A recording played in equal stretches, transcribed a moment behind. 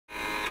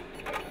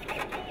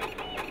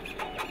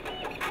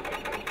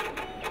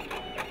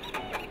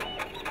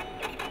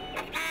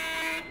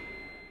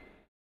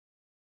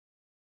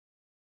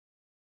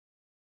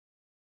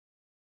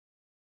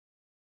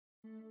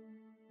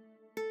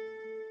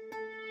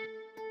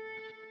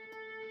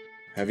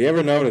Have you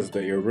ever noticed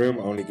that your room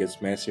only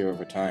gets messier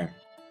over time?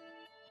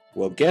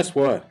 Well, guess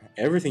what?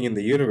 Everything in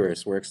the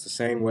universe works the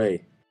same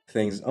way.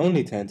 Things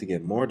only tend to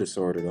get more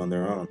disordered on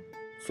their own.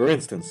 For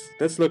instance,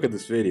 let's look at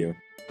this video.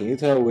 Can you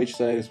tell which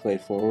side is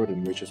played forward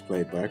and which is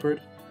played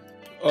backward?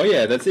 Oh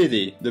yeah, that's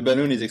easy. The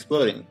balloon is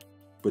exploding.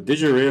 But did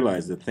you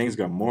realize that things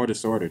got more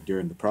disordered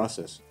during the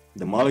process?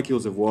 The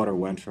molecules of water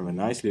went from a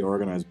nicely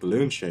organized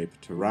balloon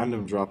shape to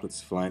random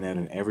droplets flying out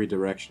in every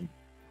direction.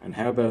 And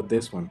how about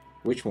this one?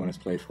 Which one is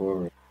played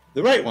forward?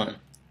 The right one.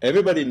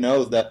 Everybody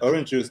knows that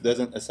orange juice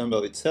doesn't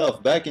assemble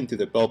itself back into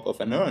the pulp of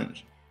an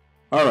orange.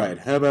 Alright,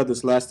 how about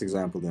this last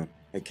example then?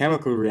 A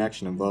chemical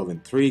reaction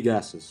involving three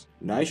gases,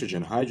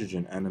 nitrogen,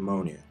 hydrogen, and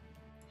ammonia.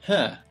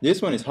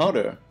 This one is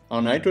harder.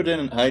 Are nitrogen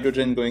and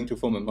hydrogen going to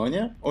form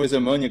ammonia, or is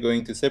ammonia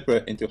going to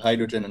separate into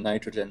hydrogen and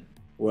nitrogen?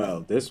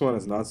 Well, this one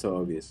is not so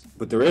obvious,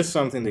 but there is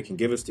something that can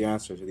give us the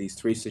answer to these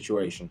three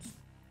situations.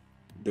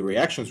 The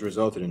reactions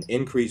resulted in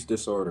increased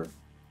disorder,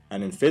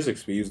 and in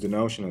physics we use the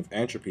notion of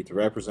entropy to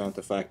represent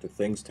the fact that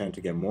things tend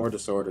to get more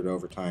disordered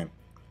over time.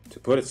 To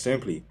put it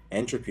simply,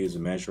 entropy is a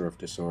measure of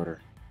disorder.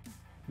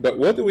 But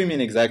what do we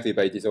mean exactly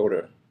by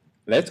disorder?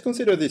 Let's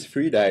consider these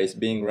three dice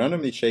being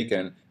randomly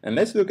shaken, and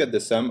let's look at the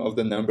sum of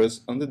the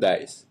numbers on the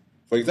dice.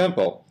 For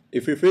example,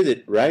 if we freeze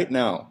it right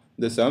now,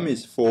 the sum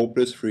is 4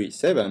 plus 3,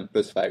 7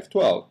 plus 5,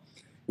 12.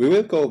 We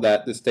will call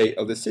that the state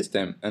of the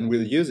system, and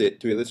we'll use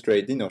it to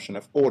illustrate the notion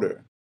of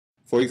order.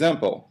 For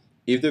example,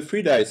 if the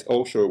three dice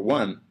all show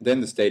 1,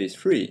 then the state is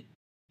 3.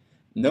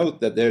 Note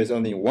that there is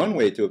only one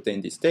way to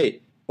obtain this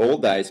state. All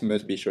dice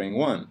must be showing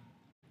 1.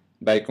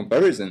 By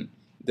comparison,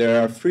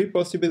 there are 3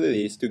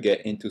 possibilities to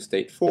get into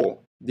state 4.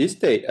 This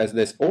state has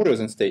less order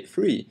than state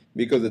 3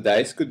 because the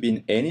dice could be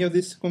in any of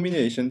these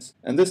combinations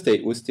and the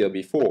state would still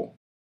be 4.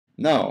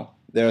 Now,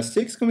 there are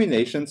 6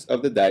 combinations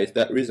of the dice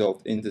that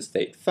result in the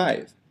state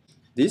 5.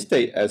 This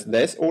state has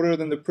less order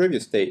than the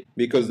previous state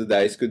because the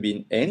dice could be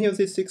in any of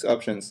these 6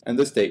 options and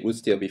the state would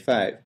still be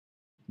 5.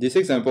 This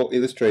example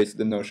illustrates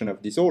the notion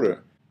of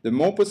disorder. The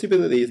more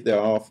possibilities there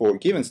are for a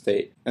given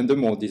state, and the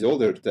more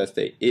disordered that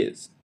state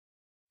is.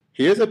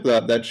 Here's a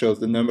plot that shows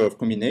the number of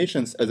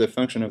combinations as a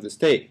function of the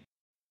state.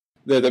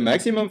 There's a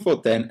maximum for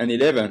 10 and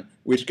 11,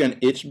 which can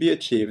each be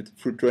achieved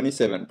through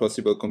 27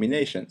 possible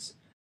combinations.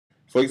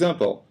 For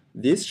example,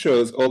 this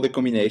shows all the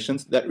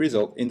combinations that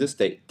result in the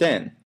state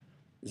 10.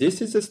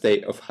 This is the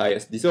state of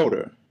highest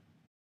disorder.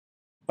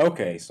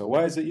 Okay, so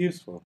why is it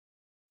useful?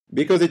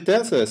 Because it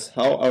tells us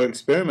how our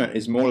experiment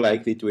is more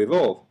likely to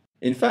evolve.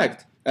 In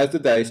fact, as the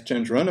dice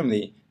change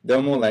randomly,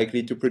 they're more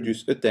likely to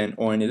produce a 10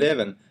 or an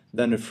 11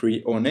 than a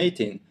 3 or an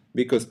 18,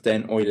 because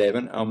 10 or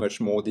 11 are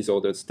much more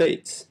disordered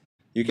states.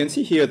 You can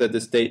see here that the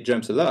state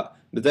jumps a lot,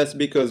 but that's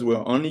because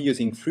we're only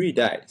using 3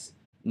 dice.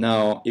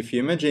 Now, if you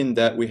imagine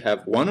that we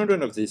have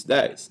 100 of these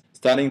dice,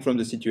 starting from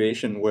the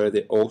situation where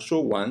they all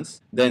show 1s,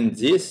 then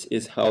this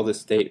is how the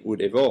state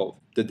would evolve.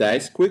 The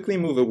dice quickly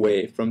move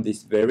away from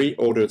this very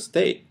ordered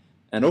state,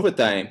 and over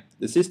time,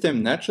 the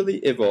system naturally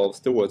evolves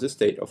towards a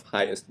state of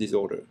highest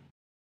disorder.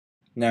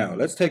 Now,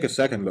 let's take a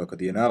second look at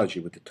the analogy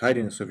with the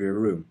tidiness of your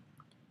room.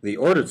 The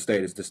ordered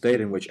state is the state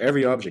in which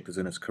every object is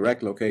in its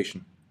correct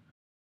location.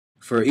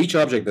 For each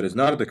object that is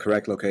not at the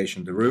correct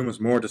location, the room is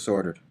more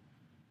disordered.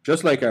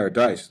 Just like our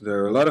dice, there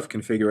are a lot of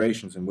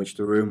configurations in which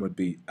the room would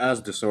be as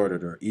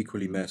disordered or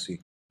equally messy.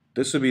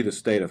 This would be the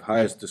state of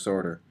highest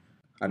disorder,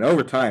 and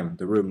over time,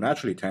 the room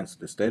naturally tends to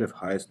the state of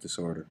highest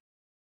disorder.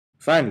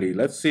 Finally,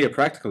 let's see a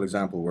practical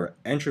example where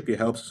entropy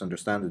helps us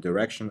understand the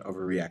direction of a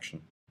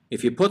reaction.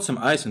 If you put some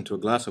ice into a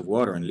glass of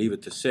water and leave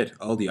it to sit,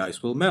 all the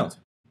ice will melt.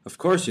 Of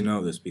course you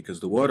know this because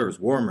the water is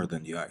warmer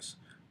than the ice.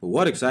 But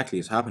what exactly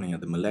is happening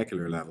at the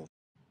molecular level?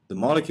 The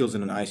molecules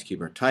in an ice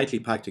cube are tightly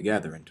packed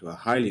together into a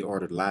highly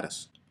ordered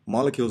lattice.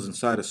 Molecules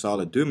inside a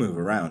solid do move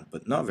around,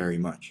 but not very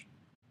much.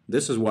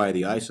 This is why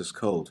the ice is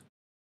cold.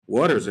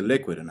 Water is a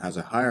liquid and has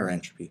a higher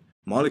entropy.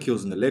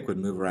 Molecules in the liquid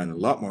move around a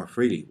lot more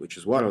freely, which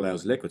is what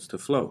allows liquids to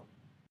flow.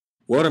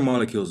 Water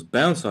molecules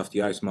bounce off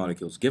the ice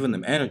molecules, giving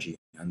them energy,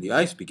 and the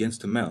ice begins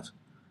to melt.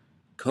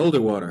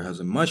 Colder water has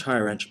a much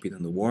higher entropy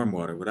than the warm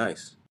water with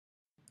ice.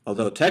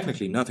 Although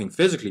technically nothing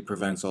physically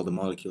prevents all the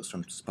molecules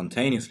from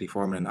spontaneously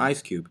forming an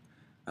ice cube,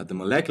 at the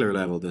molecular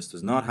level this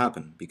does not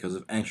happen because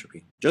of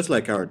entropy. Just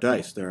like our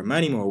dice, there are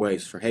many more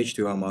ways for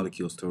H2O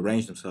molecules to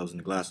arrange themselves in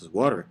a glass of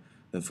water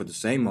than for the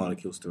same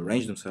molecules to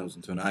arrange themselves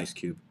into an ice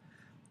cube.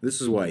 This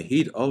is why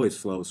heat always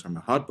flows from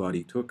a hot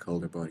body to a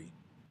colder body.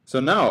 So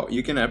now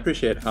you can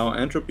appreciate how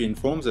entropy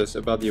informs us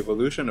about the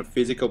evolution of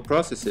physical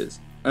processes.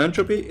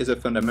 Entropy is a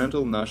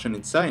fundamental notion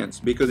in science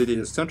because it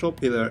is a central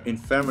pillar in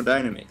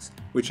thermodynamics,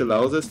 which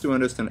allows us to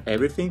understand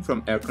everything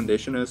from air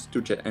conditioners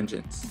to jet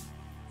engines.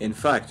 In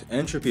fact,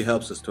 entropy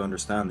helps us to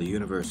understand the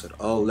universe at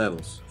all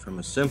levels, from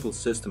a simple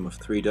system of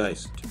 3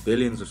 dice to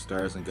billions of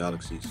stars and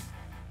galaxies.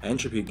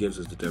 Entropy gives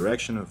us the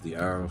direction of the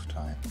arrow of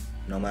time.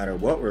 No matter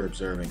what we're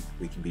observing,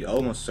 we can be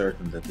almost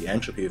certain that the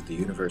entropy of the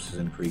universe is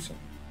increasing.